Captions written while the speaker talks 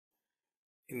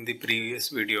In the previous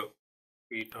video,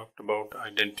 we talked about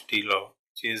identity law,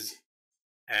 which is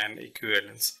an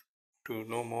equivalence. To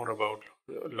know more about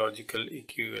logical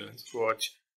equivalence,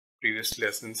 watch previous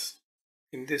lessons.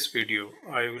 In this video,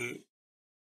 I will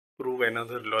prove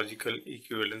another logical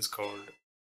equivalence called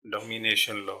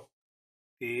domination law.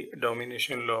 The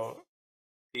domination law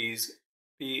is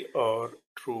P or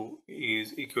true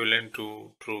is equivalent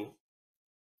to true.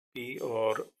 P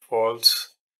or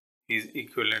false is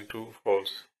equivalent to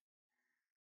false.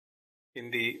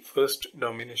 In the first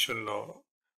domination law,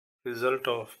 result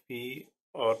of P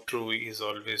or true is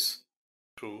always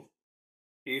true.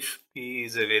 If P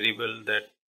is a variable that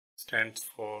stands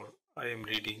for I am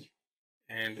reading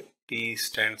and T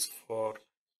stands for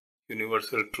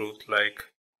universal truth like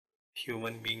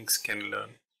human beings can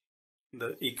learn,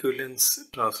 the equivalence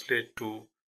translates to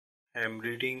I am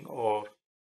reading or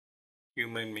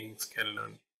human beings can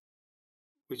learn,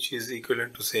 which is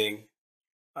equivalent to saying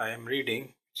I am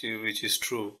reading, which is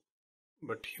true,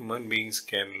 but human beings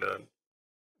can learn.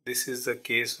 This is the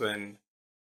case when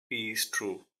P is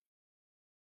true.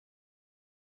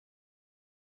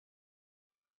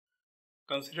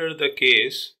 Consider the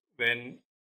case when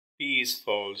P is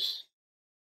false.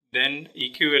 Then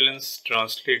equivalence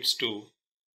translates to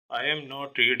I am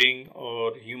not reading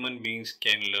or human beings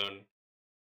can learn.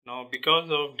 Now, because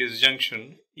of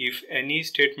disjunction, if any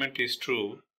statement is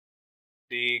true,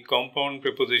 the compound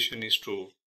preposition is true.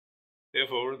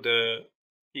 Therefore, the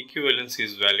equivalence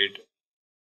is valid.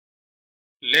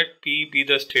 Let P be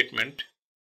the statement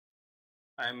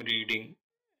I am reading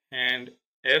and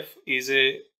F is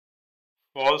a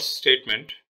false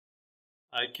statement.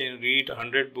 I can read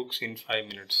 100 books in 5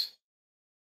 minutes.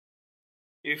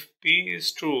 If P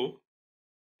is true,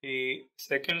 the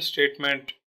second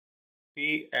statement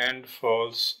P and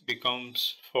false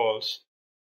becomes false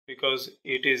because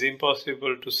it is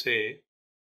impossible to say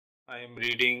I am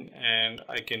reading and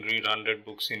I can read 100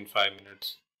 books in 5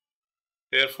 minutes.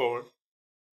 Therefore,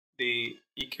 the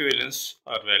equivalents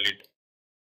are valid.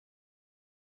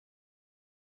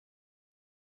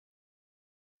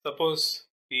 Suppose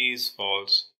P is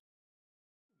false.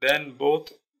 Then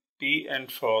both P and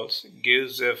false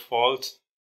gives a false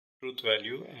truth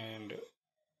value and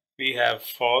we have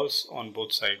false on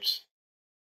both sides.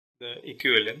 The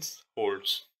equivalence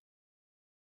holds.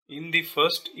 In the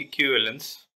first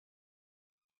equivalence,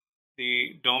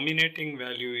 the dominating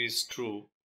value is true,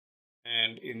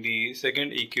 and in the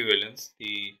second equivalence,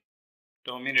 the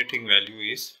dominating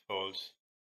value is false.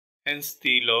 Hence,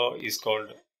 the law is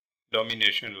called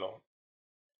domination law.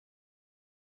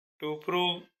 To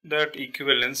prove that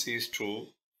equivalence is true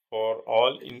for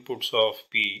all inputs of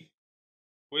P,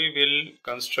 we will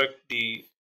construct the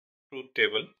truth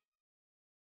table.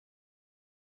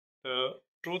 The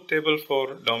truth table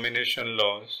for domination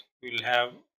laws will have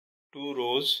two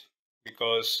rows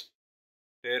because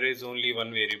there is only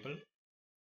one variable,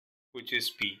 which is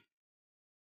P.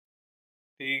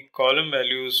 The column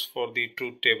values for the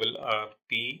truth table are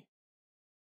P,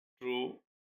 true,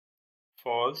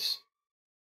 false,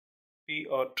 P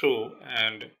or true,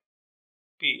 and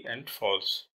P and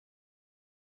false.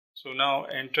 So now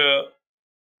enter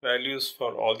values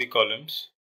for all the columns.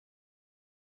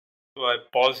 So I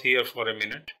pause here for a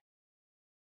minute.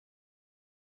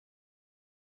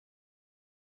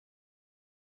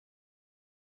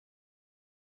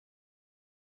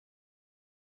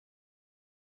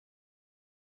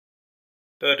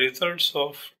 The results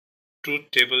of truth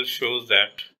table shows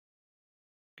that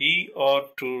P or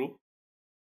true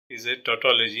is a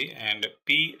tautology and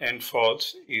P and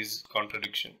false is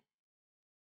contradiction.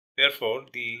 Therefore,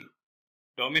 the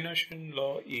domination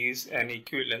law is an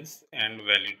equivalence and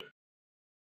valid.